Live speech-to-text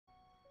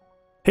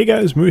Hey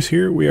guys, Moose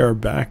here. We are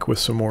back with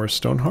some more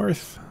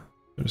Stonehearth.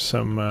 There's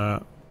some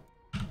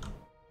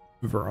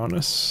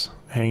Varanus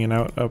hanging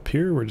out up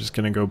here. We're just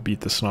gonna go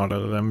beat the snot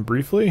out of them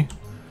briefly.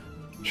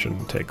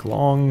 Shouldn't take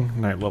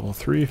long. Knight level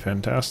 3,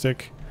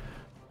 fantastic.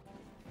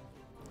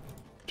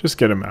 Just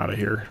get them out of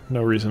here.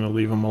 No reason to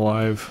leave them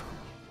alive.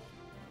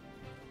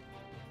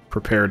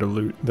 Prepare to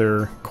loot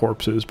their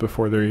corpses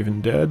before they're even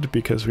dead,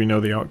 because we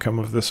know the outcome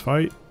of this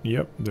fight.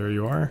 Yep, there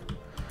you are.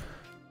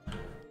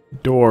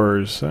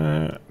 Doors.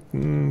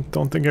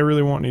 Don't think I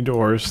really want any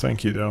doors,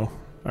 thank you though.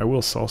 I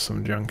will sell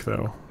some junk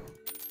though.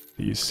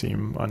 These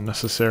seem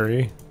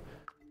unnecessary.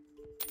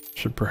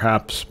 Should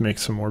perhaps make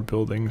some more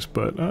buildings,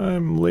 but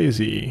I'm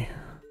lazy.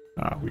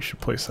 We should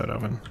place that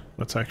oven.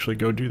 Let's actually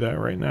go do that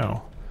right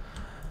now.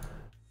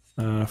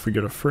 If we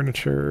go to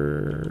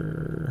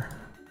furniture...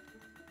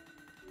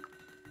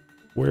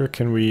 Where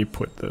can we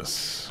put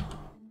this?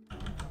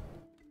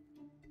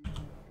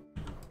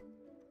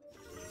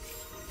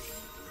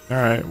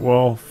 Alright,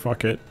 well,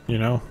 fuck it, you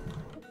know?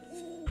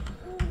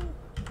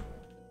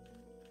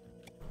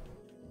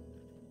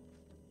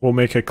 We'll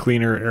make a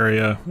cleaner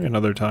area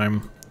another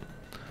time.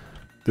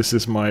 This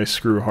is my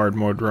screw hard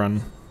mode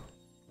run.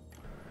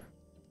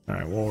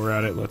 Alright, while we're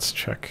at it, let's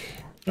check.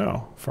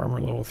 Oh, farmer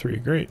level 3,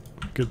 great.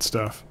 Good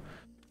stuff.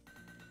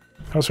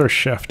 How's our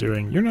chef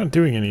doing? You're not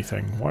doing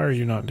anything. Why are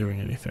you not doing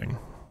anything?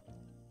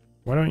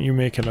 Why don't you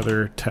make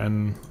another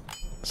 10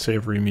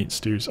 savory meat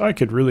stews? I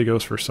could really go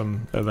for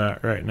some of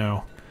that right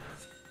now.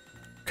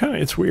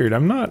 It's weird.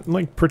 I'm not,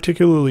 like,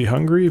 particularly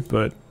hungry,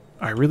 but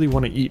I really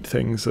want to eat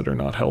things that are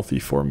not healthy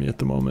for me at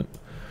the moment.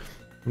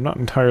 I'm not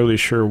entirely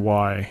sure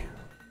why.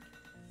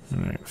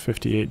 Alright,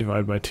 58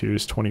 divided by 2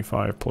 is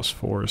 25, plus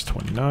 4 is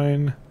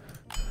 29.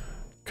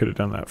 Could have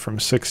done that from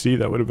 60.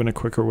 That would have been a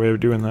quicker way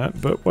of doing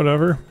that, but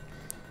whatever.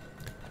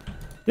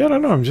 Yeah, I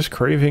don't know. I'm just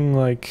craving,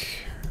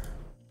 like...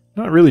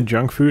 Not really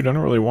junk food. I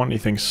don't really want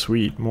anything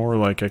sweet. More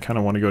like I kind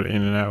of want to go to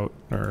In-N-Out,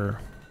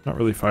 or... Not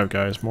really Five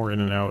Guys, more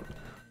In-N-Out.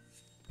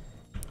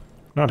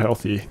 Not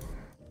healthy.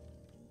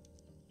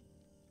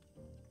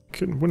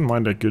 Wouldn't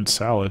mind a good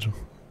salad,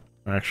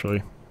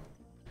 actually.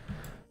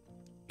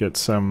 Get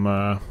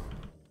some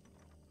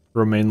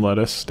romaine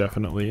lettuce,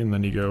 definitely, and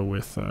then you go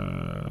with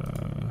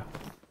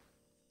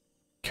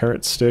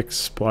carrot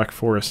sticks, black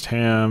forest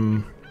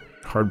ham,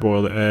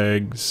 hard-boiled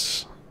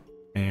eggs,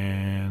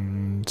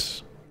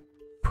 and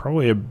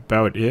probably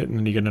about it, and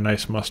then you get a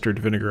nice mustard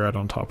vinaigrette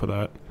on top of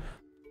that.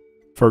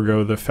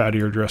 Forgo the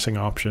fattier dressing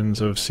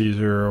options of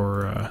Caesar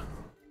or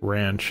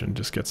ranch and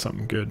just get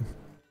something good.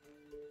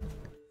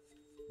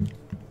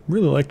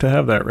 Really like to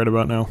have that right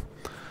about now.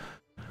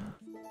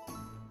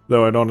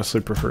 Though I'd honestly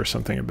prefer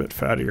something a bit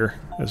fattier,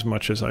 as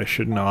much as I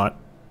should not.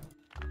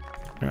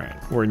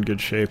 Alright, we're in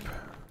good shape.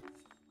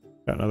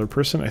 Got another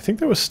person. I think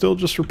that was still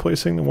just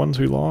replacing the ones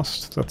we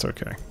lost. That's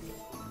okay.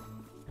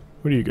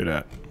 What are you good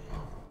at?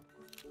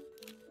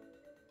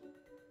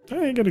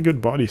 I get a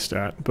good body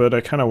stat, but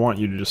I kind of want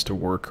you just to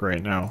work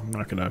right now. I'm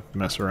not going to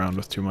mess around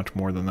with too much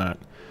more than that.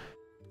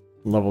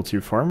 Level 2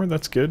 farmer,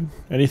 that's good.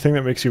 Anything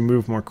that makes you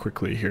move more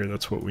quickly here,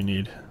 that's what we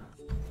need.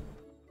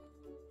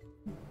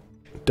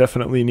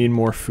 Definitely need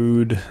more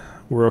food.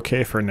 We're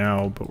okay for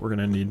now, but we're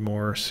gonna need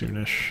more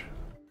soonish.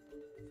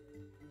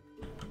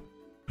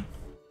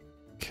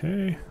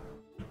 Okay.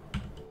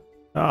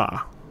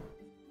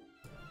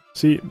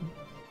 See,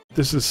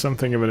 this is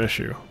something of an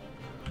issue.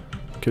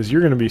 Because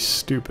you're gonna be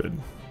stupid.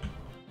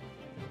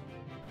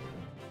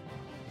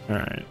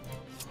 Alright.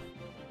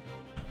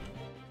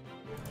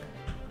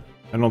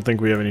 I don't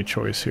think we have any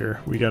choice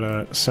here. We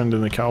gotta send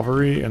in the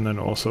cavalry and then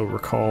also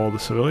recall the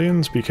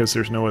civilians because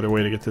there's no other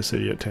way to get this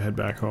idiot to head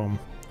back home.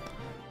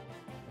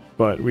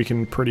 But we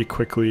can pretty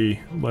quickly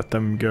let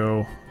them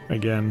go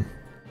again.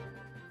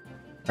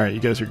 Alright,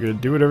 you guys are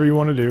good. Do whatever you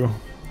want to do.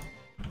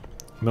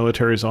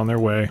 Military's on their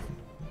way.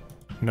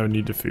 No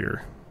need to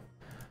fear.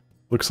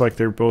 Looks like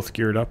they're both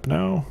geared up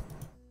now.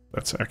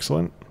 That's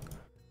excellent.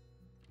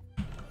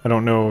 I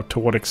don't know to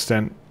what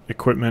extent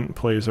equipment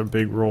plays a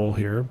big role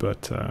here,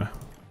 but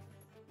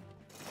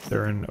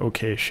they're in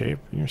okay shape.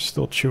 You're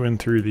still chewing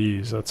through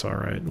these, that's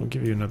alright. We'll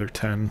give you another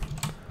 10.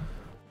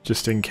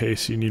 Just in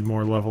case you need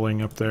more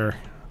leveling up there.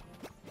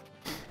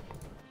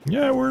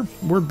 Yeah,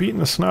 we're beating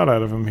the snot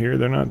out of them here.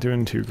 They're not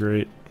doing too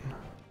great.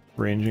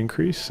 Range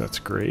increase, that's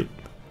great.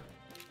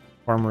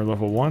 Armor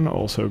level 1,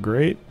 also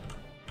great.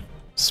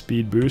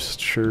 Speed boost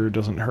sure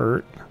doesn't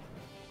hurt.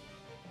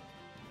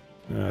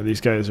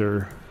 These guys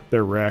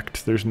they're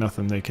wrecked. There's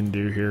nothing they can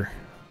do here.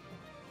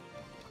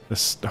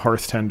 This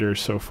hearth tender is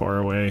so far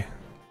away.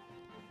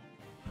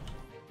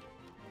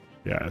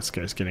 Yeah, this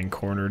guy's getting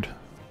cornered.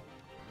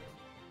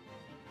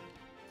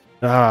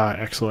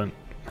 Excellent.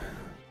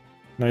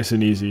 Nice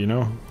and easy, you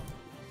know?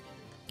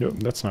 Yep,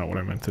 that's not what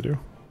I meant to do.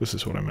 This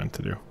is what I meant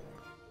to do.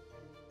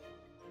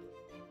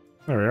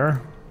 There we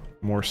are.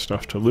 More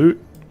stuff to loot.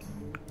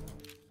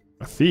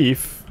 A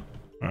thief?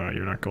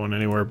 You're not going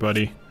anywhere,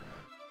 buddy.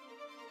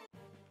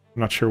 I'm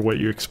not sure what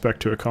you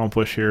expect to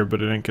accomplish here,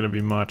 but it ain't gonna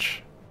be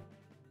much.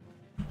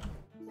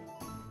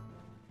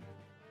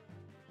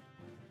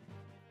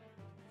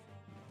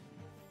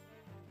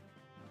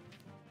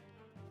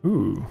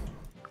 Ooh,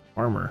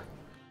 armor.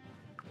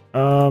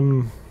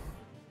 Pollo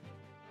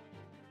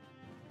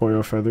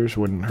feathers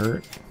wouldn't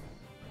hurt.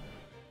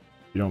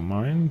 You don't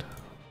mind?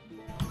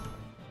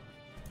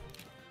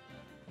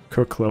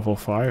 Cook level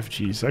 5.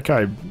 Jeez, that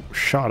guy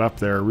shot up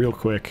there real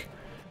quick.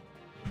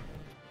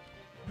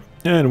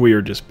 And we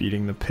are just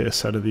beating the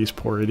piss out of these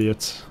poor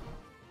idiots.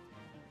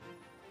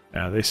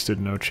 Yeah, they stood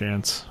no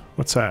chance.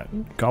 What's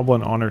that?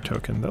 Goblin honor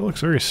token. That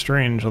looks very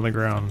strange on the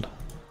ground.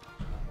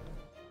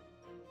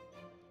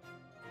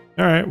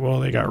 Alright, well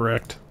they got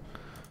wrecked.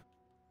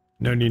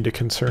 No need to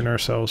concern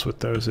ourselves with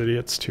those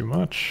idiots too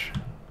much.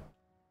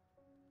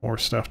 More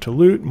stuff to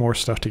loot, more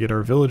stuff to get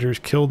our villagers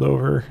killed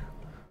over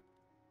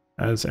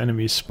as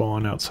enemies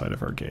spawn outside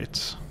of our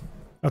gates.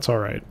 That's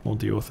alright, we'll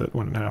deal with it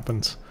when it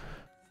happens.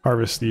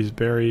 Harvest these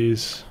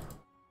berries,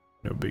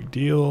 no big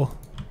deal.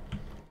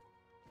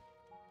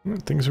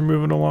 Things are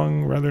moving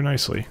along rather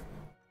nicely.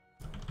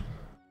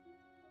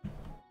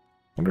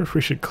 Wonder if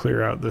we should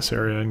clear out this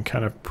area and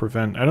kind of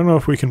prevent... I don't know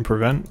if we can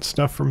prevent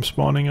stuff from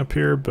spawning up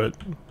here, but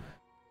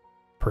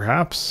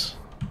perhaps?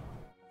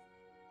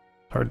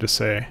 Hard to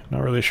say.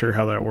 Not really sure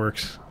how that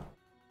works.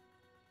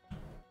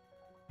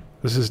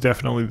 This is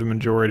definitely the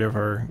majority of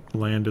our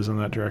land is in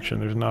that direction.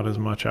 There's not as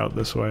much out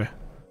this way.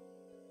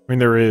 I mean,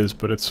 there is,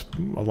 but it's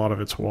a lot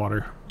of it's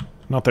water.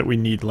 Not that we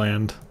need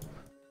land.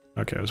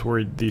 Okay, I was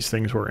worried these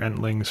things were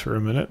entlings for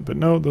a minute, but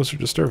no, those are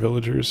just our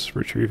villagers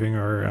retrieving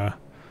our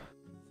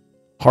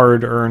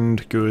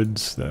hard-earned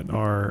goods that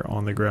are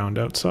on the ground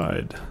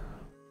outside.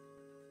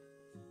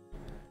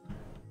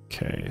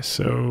 Okay,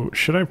 so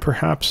should I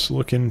perhaps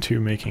look into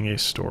making a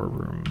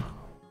storeroom?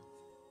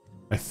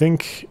 I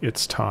think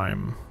it's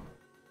time.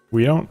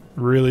 We don't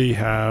really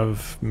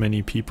have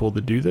many people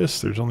to do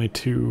this. There's only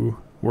 2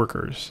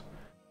 workers.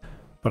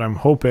 But I'm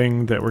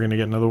hoping that we're going to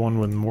get another one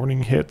when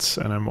morning hits,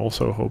 and I'm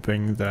also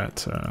hoping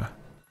that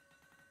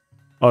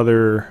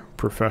other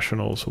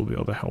professionals will be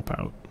able to help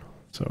out.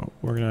 So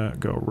we're going to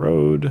go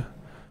road.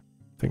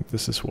 I think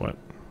this is what?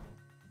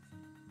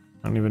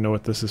 I don't even know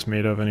what this is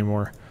made of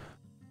anymore.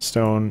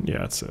 Stone,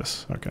 yeah, it's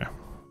this. Okay.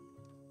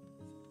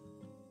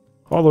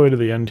 All the way to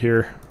the end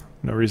here.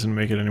 No reason to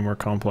make it any more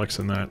complex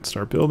than that.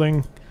 Start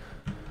building.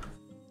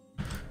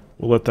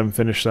 We'll let them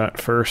finish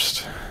that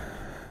first.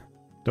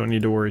 Don't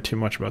need to worry too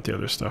much about the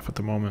other stuff at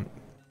the moment.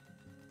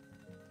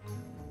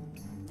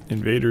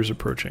 Invaders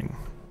approaching.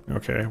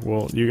 Okay,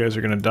 well, you guys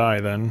are gonna die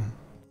then.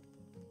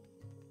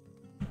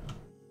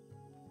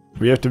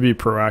 We have to be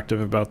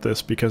proactive about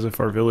this because if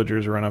our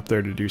villagers run up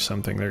there to do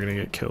something, they're gonna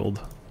get killed.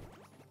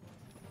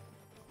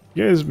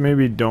 You guys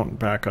maybe don't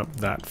back up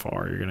that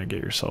far, you're gonna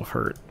get yourself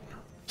hurt.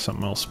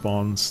 Something else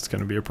spawns, it's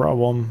gonna be a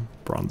problem.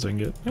 Bronze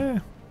ingot,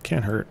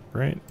 can't hurt,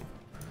 right?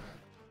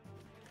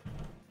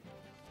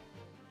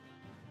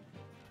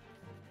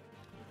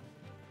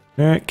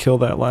 Alright, kill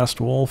that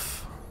last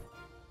wolf.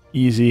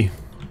 Easy.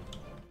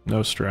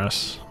 No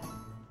stress.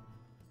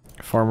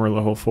 Farmer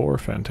level 4,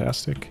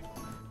 fantastic.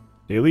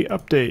 Daily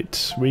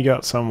update. We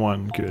got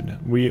someone. Good.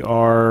 We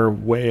are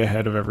way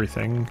ahead of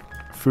everything.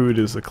 Food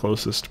is the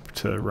closest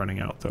to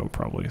running out though,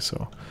 probably,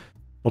 so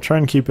we'll try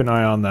and keep an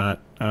eye on that.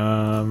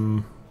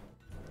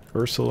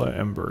 Ursula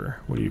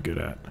Ember, what are you good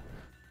at?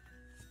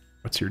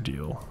 What's your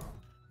deal?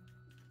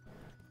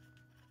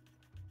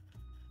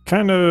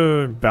 Kind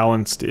of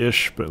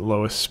balanced-ish, but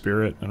lowest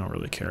spirit. I don't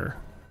really care.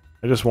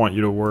 I just want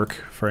you to work,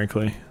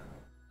 frankly.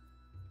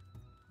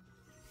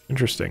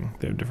 Interesting.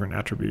 They have different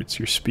attributes.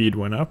 Your speed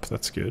went up.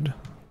 That's good.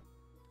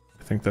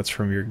 I think that's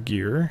from your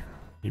gear.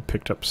 You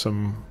picked up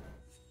some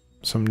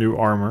new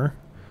armor.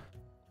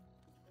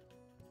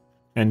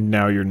 And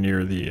now you're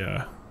near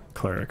the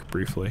cleric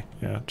briefly.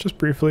 Yeah, just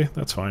briefly.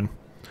 That's fine.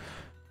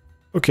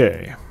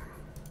 Okay.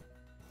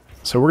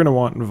 So we're going to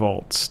want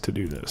vaults to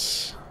do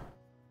this.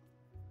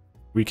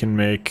 We can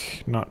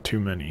make not too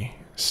many.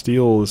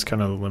 Steel is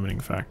kind of the limiting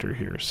factor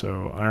here.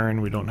 So iron,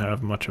 we don't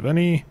have much of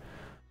any.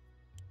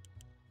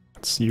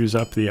 Let's use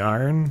up the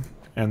iron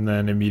and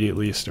then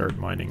immediately start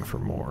mining for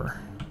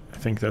more. I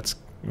think that's...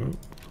 Ooh.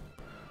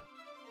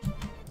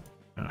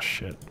 Oh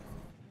shit.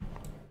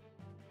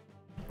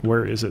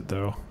 Where is it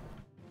though?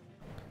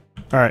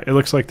 Alright, it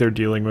looks like they're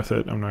dealing with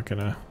it. I'm not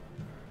gonna...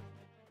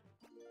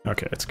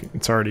 Okay,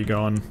 it's already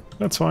gone.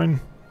 That's fine.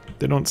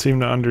 They don't seem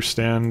to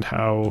understand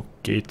how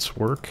gates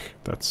work.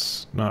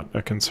 That's not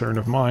a concern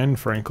of mine,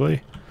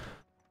 frankly.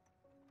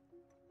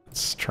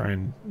 Let's try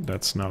and...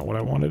 That's not what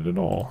I wanted at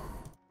all.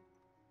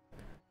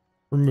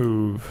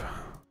 Remove.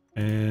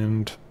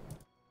 And...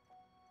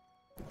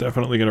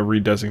 Definitely gonna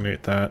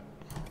redesignate that.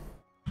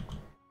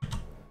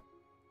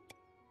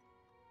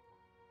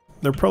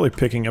 They're probably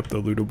picking up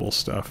the lootable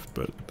stuff,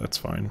 but that's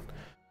fine.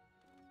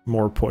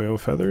 More Pollo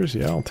feathers,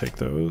 yeah, I'll take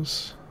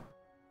those.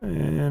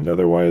 And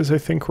otherwise, I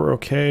think we're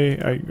okay.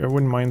 I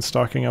wouldn't mind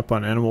stocking up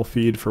on animal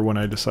feed for when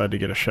I decide to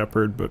get a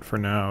shepherd, but for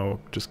now,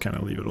 just kind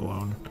of leave it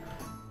alone.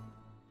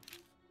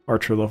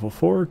 Archer level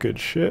 4, good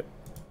shit.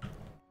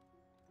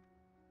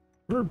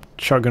 We're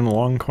chugging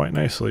along quite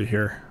nicely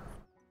here.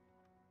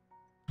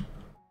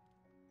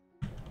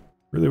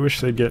 Really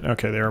wish they'd get...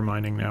 Okay, they are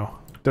mining now.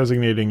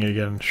 designating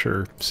again,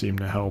 sure, seemed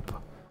to help.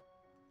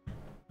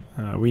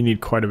 We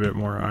need quite a bit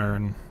more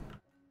iron.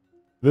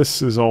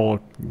 This is all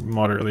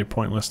moderately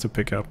pointless to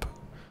pick up.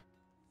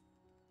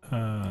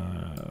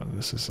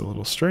 This is a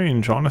little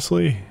strange,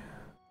 honestly.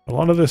 A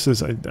lot of this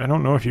is, I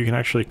don't know if you can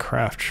actually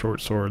craft short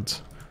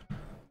swords.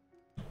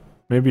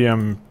 Maybe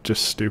I'm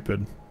just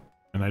stupid,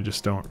 and I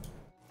just don't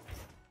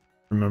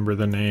remember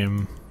the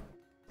name.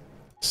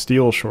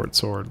 Steel short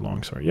sword,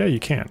 long sword. Yeah, you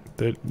can't.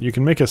 You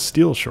can make a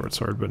steel short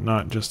sword, but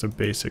not just a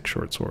basic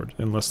short sword,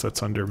 unless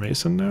that's under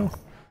Mason now.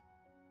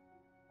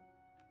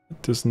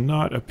 It does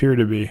not appear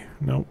to be.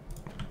 Nope.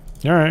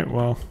 Alright,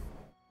 well.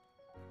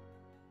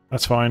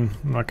 That's fine.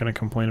 I'm not going to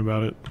complain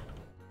about it.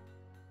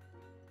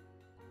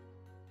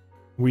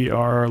 We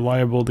are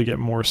liable to get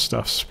more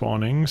stuff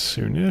spawning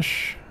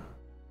soonish.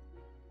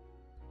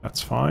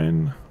 That's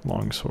fine.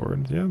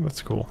 Longsword. Yeah,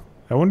 that's cool.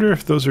 I wonder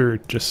if those are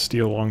just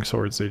steel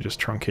longswords. They just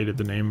truncated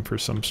the name for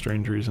some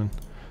strange reason.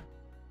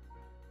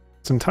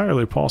 It's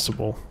entirely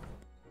possible.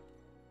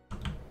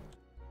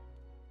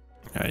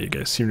 Yeah, you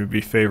guys seem to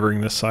be favoring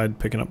this side,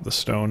 picking up the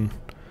stone.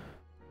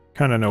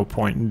 Kind of no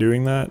point in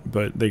doing that,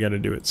 but they gotta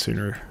do it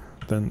sooner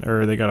than,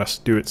 or they gotta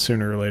do it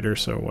sooner or later,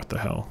 so what the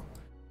hell.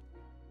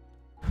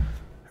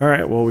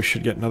 Alright, well we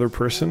should get another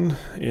person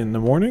in the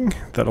morning.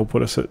 That'll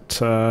put us at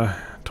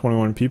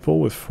 21 people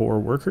with 4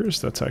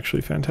 workers. That's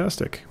actually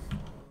fantastic.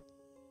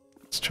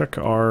 Let's check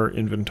our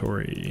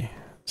inventory.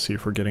 See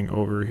if we're getting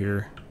over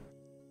here.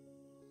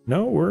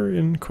 No, we're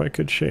in quite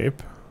good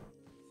shape.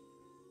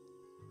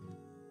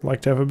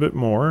 Like to have a bit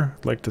more.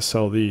 Like to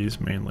sell these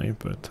mainly,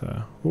 but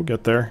we'll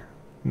get there.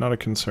 Not a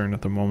concern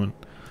at the moment.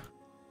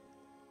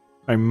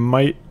 I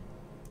might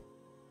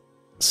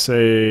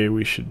say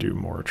we should do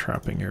more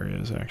trapping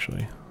areas,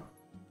 actually.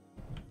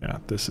 Yeah,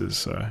 this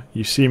is...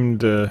 you seem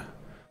to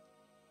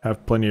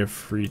have plenty of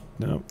free...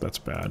 Nope, that's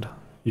bad.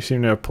 You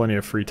seem to have plenty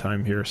of free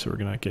time here, so we're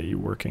going to get you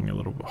working a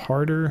little bit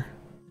harder.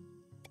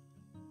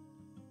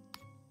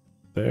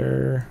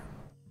 There.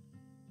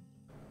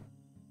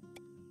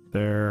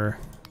 There.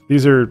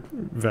 These are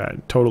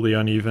totally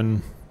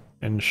uneven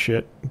and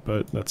shit,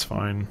 but that's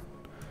fine.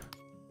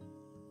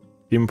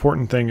 The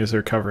important thing is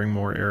they're covering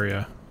more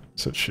area,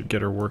 so it should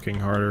get her working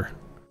harder.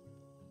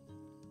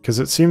 Because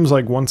it seems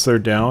like once they're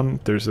down,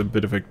 there's a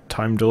bit of a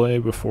time delay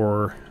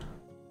before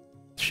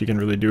she can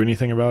really do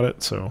anything about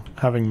it, so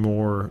having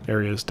more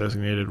areas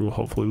designated will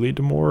hopefully lead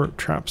to more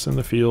traps in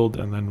the field,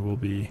 and then we'll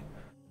be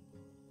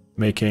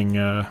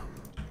making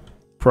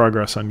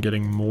progress on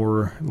getting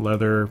more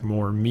leather,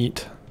 more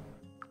meat.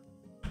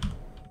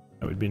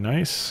 That would be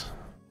nice.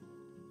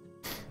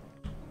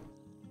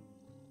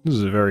 This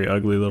is a very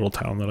ugly little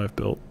town that I've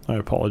built. I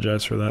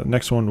apologize for that.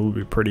 Next one will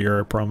be prettier,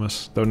 I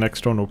promise. Though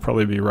next one will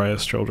probably be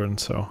Raya's children,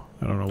 so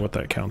I don't know what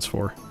that counts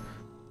for.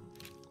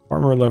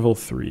 Armor level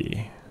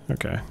 3.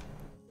 Okay.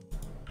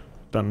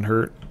 Doesn't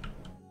hurt.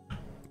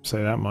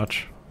 Say that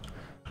much.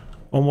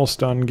 Almost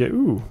done.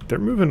 Ooh, they're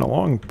moving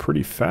along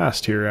pretty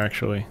fast here,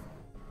 actually.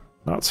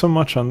 Not so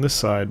much on this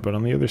side, but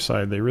on the other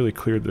side, they really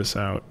cleared this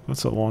out.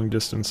 That's a long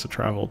distance to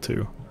travel,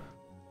 too.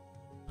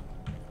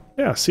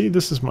 Yeah, see,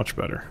 this is much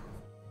better.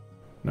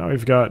 Now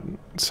we've got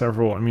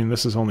several, I mean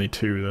this is only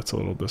 2, that's a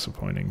little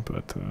disappointing,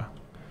 but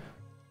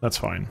that's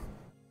fine.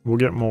 We'll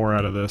get more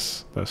out of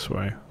this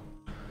way.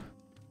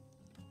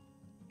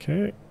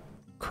 Okay,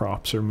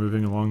 crops are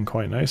moving along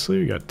quite nicely.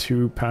 We got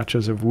 2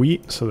 patches of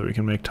wheat so that we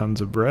can make tons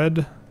of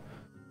bread.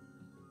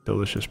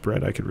 Delicious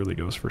bread. I could really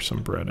go for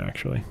some bread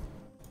actually.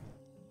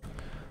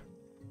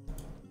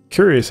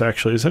 Curious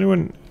actually, is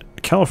anyone...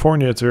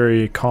 California, it's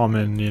very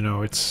common, you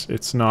know,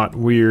 it's not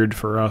weird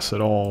for us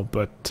at all,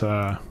 but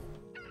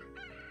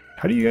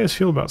how do you guys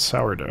feel about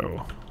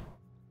sourdough?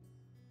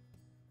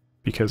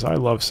 Because I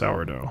love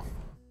sourdough,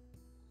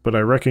 but I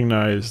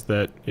recognize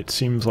that it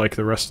seems like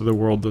the rest of the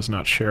world does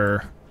not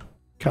share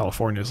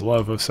California's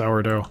love of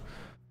sourdough,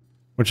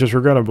 which is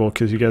regrettable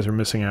because you guys are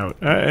missing out.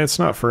 It's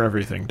not for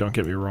everything, don't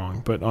get me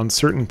wrong, but on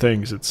certain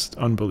things it's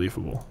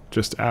unbelievable.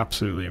 Just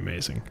absolutely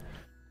amazing.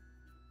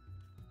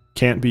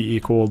 Can't be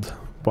equaled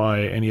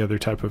by any other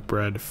type of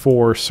bread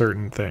for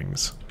certain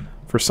things.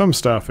 For some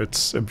stuff,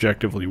 it's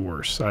objectively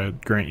worse, I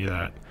grant you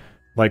that.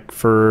 Like,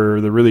 for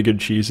the really good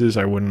cheeses,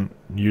 I wouldn't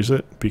use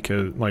it,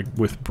 because, like,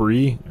 with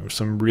brie,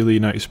 some really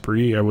nice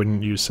brie, I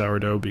wouldn't use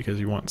sourdough because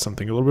you want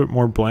something a little bit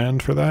more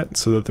bland for that,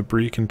 so that the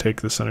brie can take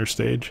the center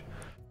stage.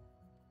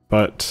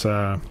 But,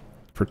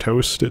 for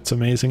toast, it's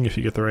amazing if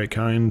you get the right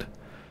kind.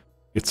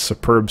 It's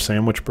superb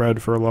sandwich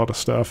bread for a lot of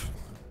stuff.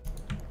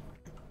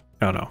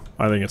 I don't know,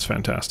 I think it's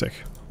fantastic.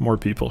 More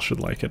people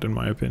should like it, in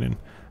my opinion.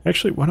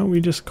 Actually, why don't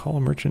we just call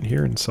a merchant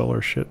here and sell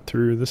our shit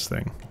through this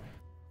thing?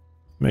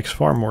 Makes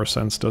far more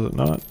sense, does it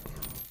not?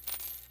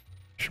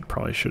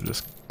 Probably should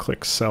just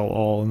click sell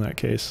all in that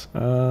case.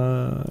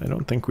 I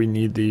don't think we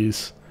need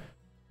these.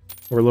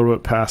 We're a little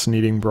bit past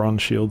needing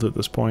bronze shields at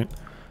this point.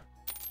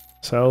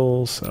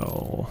 Sell,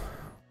 sell.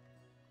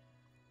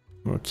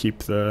 We'll keep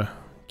the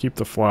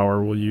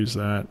flour, we'll use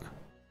that.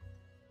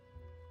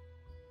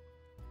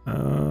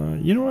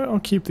 You know what, I'll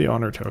keep the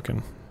honor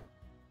token.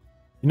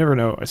 You never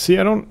know. See,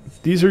 I don't...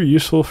 These are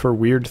useful for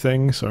weird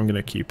things, so I'm going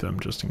to keep them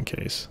just in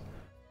case.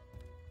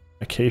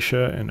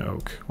 Acacia and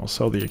oak. I'll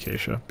sell the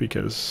acacia,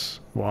 because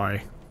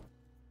why?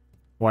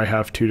 Why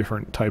have two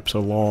different types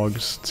of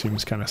logs? It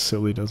seems kind of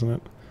silly, doesn't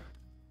it?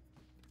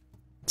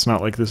 It's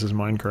not like this is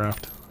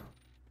Minecraft.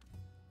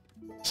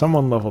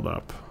 Someone leveled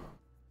up.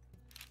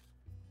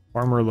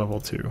 Farmer level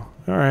 2.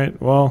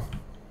 Alright, well,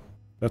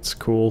 that's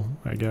cool,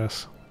 I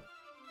guess.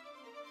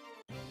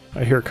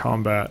 I hear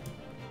combat.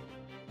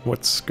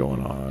 What's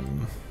going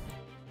on?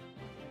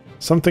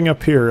 Something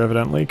up here,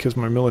 evidently, because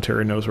my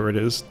military knows where it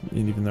is,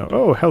 even though...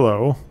 Oh,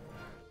 hello!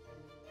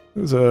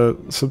 There's a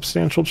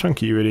substantial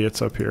chunk of you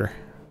idiots up here.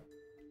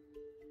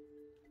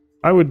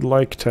 I would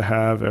like to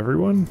have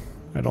everyone.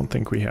 I don't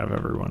think we have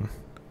everyone.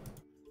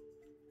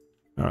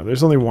 Oh,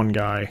 there's only one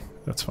guy.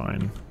 That's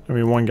fine. I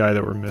mean, one guy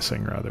that we're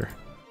missing, rather.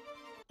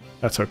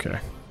 That's okay.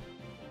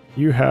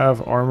 You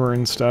have armor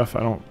and stuff. I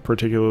don't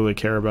particularly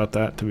care about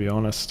that, to be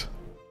honest.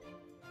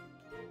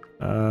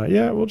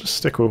 Yeah, we'll just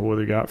stick with what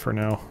we got for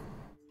now.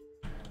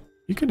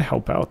 You can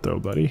help out, though,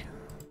 buddy.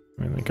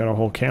 I mean, they got a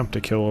whole camp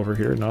to kill over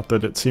here. Not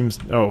that it seems...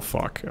 Oh,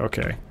 fuck.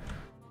 Okay.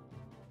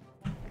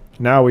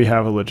 Now we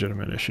have a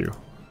legitimate issue.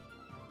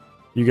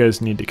 You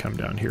guys need to come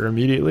down here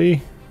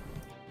immediately.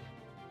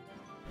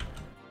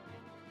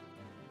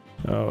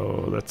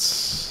 Oh,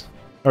 that's...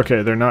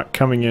 Okay, they're not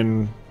coming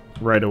in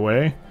right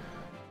away.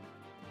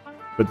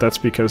 But that's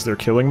because they're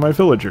killing my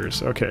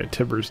villagers. Okay,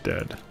 Tibber's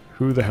dead.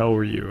 Who the hell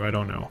were you? I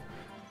don't know.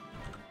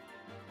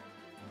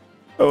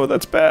 Oh,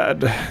 that's bad.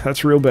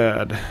 That's real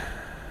bad.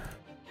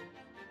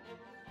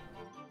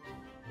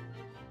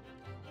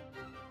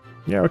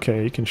 Yeah,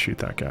 okay, you can shoot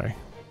that guy.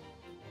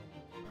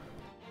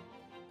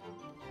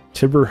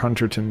 Tibber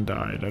Hunterton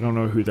died. I don't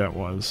know who that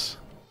was.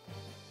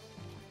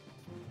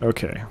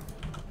 Okay.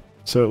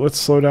 So let's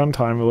slow down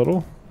time a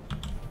little.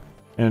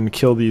 And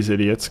kill these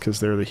idiots, because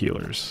they're the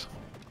healers.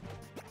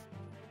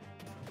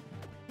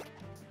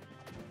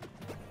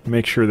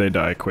 Make sure they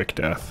die quick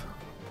death.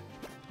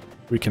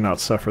 We cannot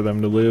suffer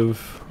them to live.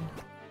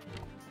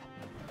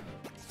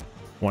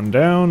 One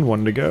down,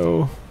 one to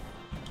go.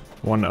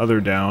 One other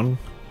down.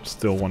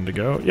 Still one to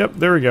go. Yep,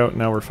 there we go.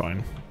 Now we're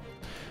fine.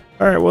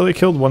 Alright, well they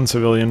killed one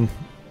civilian.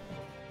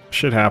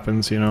 Shit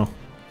happens, you know.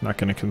 Not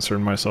going to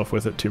concern myself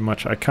with it too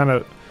much. I kind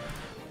of...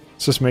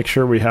 Let's just make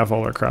sure we have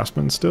all our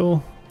craftsmen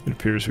still. It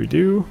appears we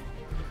do.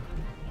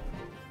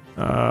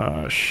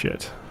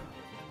 Shit.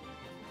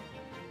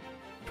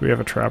 Do we have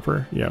a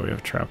trapper? Yeah, we have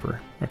a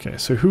trapper. Okay,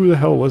 so who the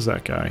hell was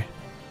that guy?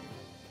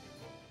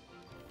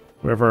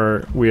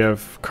 We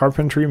have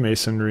carpentry,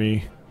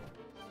 masonry,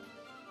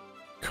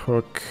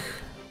 cook.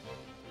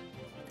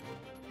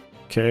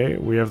 Okay,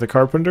 we have the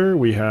carpenter.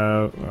 We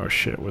have... Oh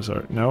shit, was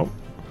our... No.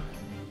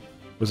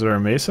 Was it our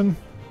mason?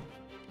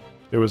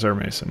 It was our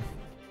mason.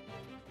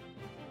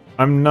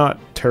 I'm not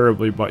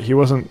terribly... but he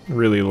wasn't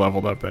really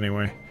leveled up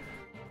anyway.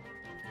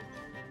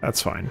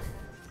 That's fine.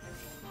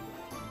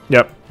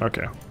 Yep,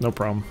 okay, no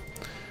problem.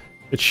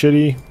 It's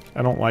shitty,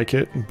 I don't like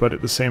it, but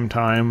at the same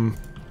time,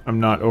 I'm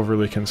not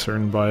overly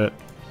concerned by it.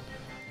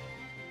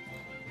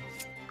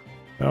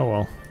 Oh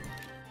well.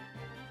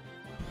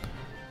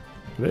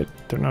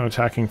 They're not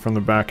attacking from the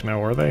back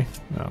now, are they?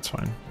 No, it's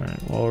fine.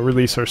 Alright, well, we'll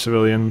release our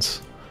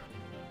civilians.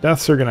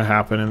 Deaths are gonna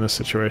happen in this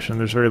situation.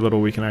 There's very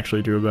little we can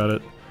actually do about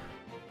it.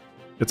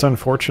 It's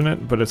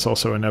unfortunate, but it's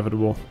also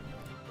inevitable.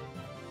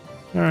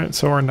 Alright,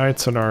 so our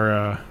knights and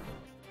our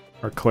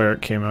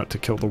cleric came out to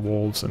kill the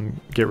wolves and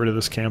get rid of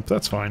this camp.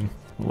 That's fine.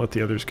 We'll let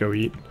the others go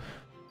eat.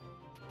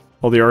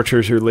 All the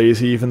archers are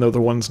lazy, even though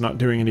the one's not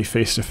doing any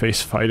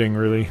face-to-face fighting,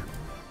 really.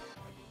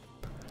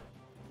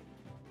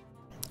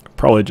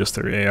 Probably just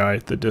their AI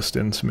at the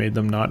distance made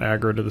them not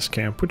aggro to this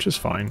camp, which is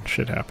fine.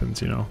 Shit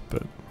happens, you know,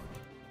 but...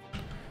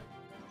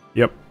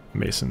 Yep,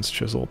 Mason's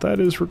chisel.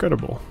 That is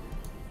regrettable.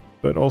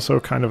 But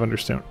also kind of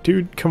understand...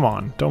 Dude, come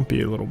on. Don't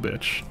be a little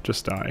bitch.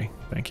 Just die.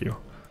 Thank you.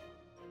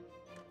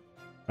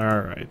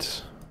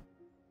 Alright.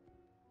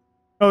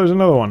 Oh, there's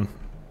another one.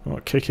 Well,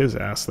 kick his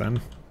ass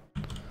then.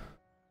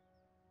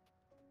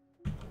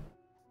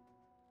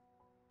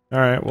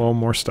 Alright, well,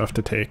 more stuff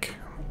to take.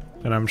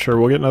 And I'm sure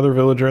we'll get another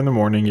villager in the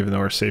morning, even though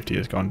our safety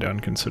has gone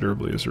down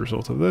considerably as a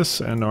result of this,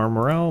 and our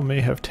morale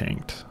may have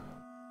tanked.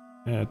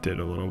 Yeah, it did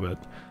a little bit.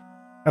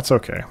 That's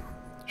okay.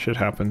 Shit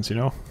happens, you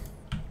know?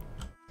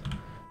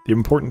 The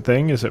important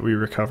thing is that we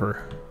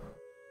recover.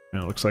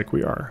 And it looks like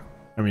we are.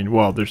 I mean,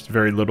 well, there's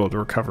very little to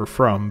recover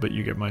from, but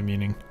you get my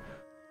meaning.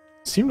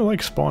 Seem to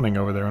like spawning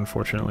over there,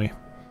 unfortunately.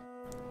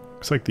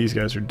 Looks like these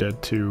guys are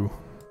dead too,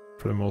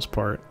 for the most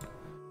part.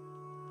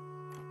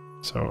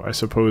 So I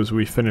suppose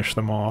we finish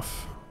them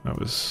off. That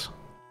was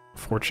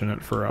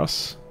fortunate for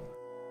us.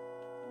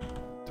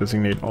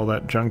 Designate all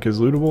that junk as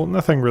lootable.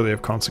 Nothing really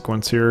of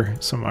consequence here.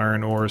 Some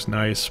iron ore is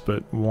nice,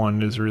 but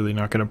one is really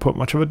not going to put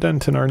much of a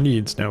dent in our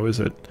needs now, is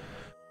it?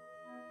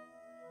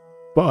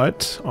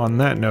 But, on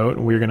that note,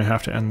 we're going to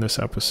have to end this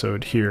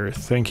episode here.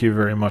 Thank you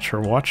very much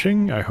for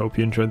watching. I hope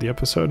you enjoyed the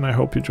episode, and I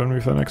hope you join me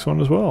for the next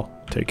one as well.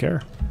 Take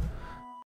care.